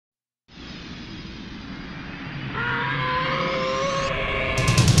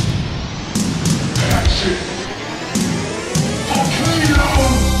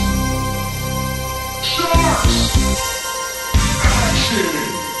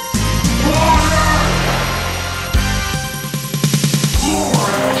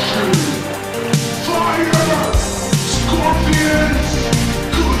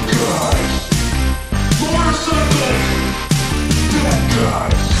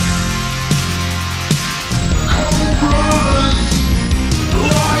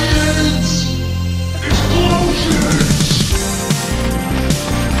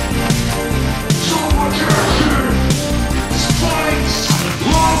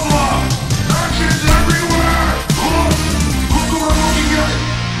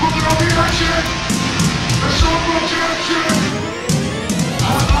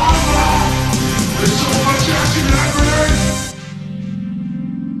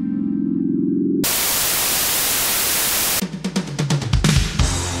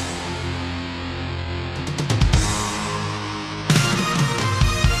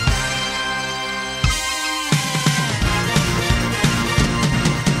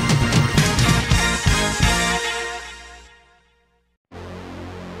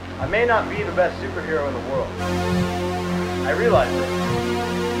may not be the best superhero in the world. I realize this.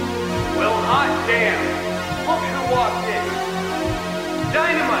 Well, hot damn! Look who walked in!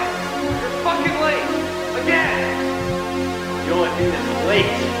 Dinomite! You're fucking late! Again! The only thing that's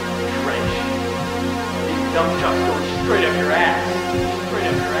late, Trench. These dump trucks going straight up your ass. Straight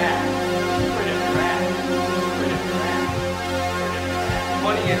up your ass. Straight up your ass. Straight up your ass. Straight up your ass.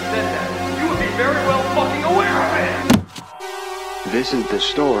 Funny you said that. You would be very well fucking aware of it! This is the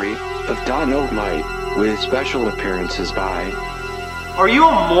story of Dinomite, with special appearances by Are you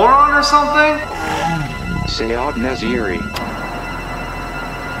a moron or something? Sayad Naziri,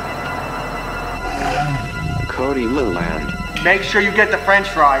 Cody Lilland, Make sure you get the french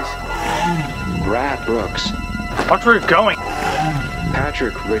fries. Brad Brooks, Watch where you're going.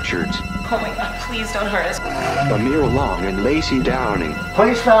 Patrick Richards, Oh my god, please don't hurt us. Amir Long and Lacey Downing,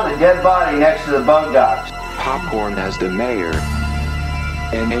 Police found a dead body next to the bug docks. Popcorn as the mayor,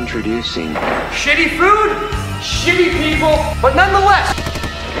 and introducing Shitty food, shitty people, but nonetheless,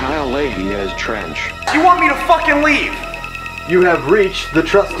 Kyle Leahy as Trench. you want me to fucking leave? You have reached the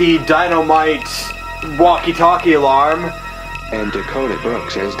trusty Dinomite walkie-talkie alarm. And Dakota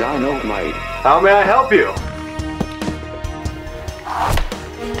Brooks as Dinomite. How may I help you?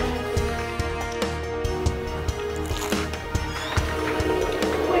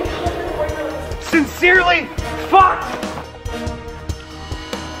 Sincerely, fucked!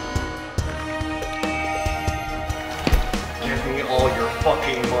 Give me all your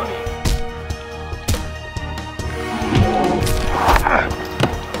fucking money.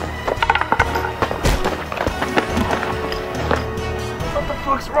 What the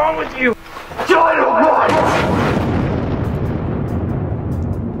fuck's wrong with you?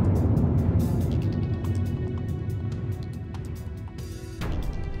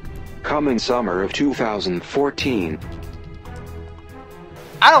 Coming summer of 2014.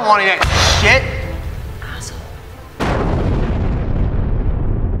 I don't want any of that shit.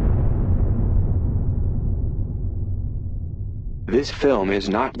 This film is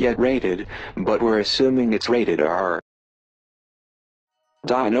not yet rated, but we're assuming it's rated R.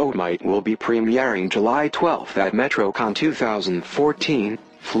 Dinomite will be premiering July 12th at MetroCon 2014,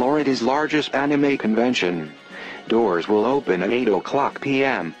 Florida's largest anime convention. Doors will open at 8 o'clock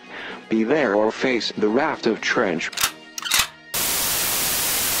p.m. Be there or face the raft of Trench.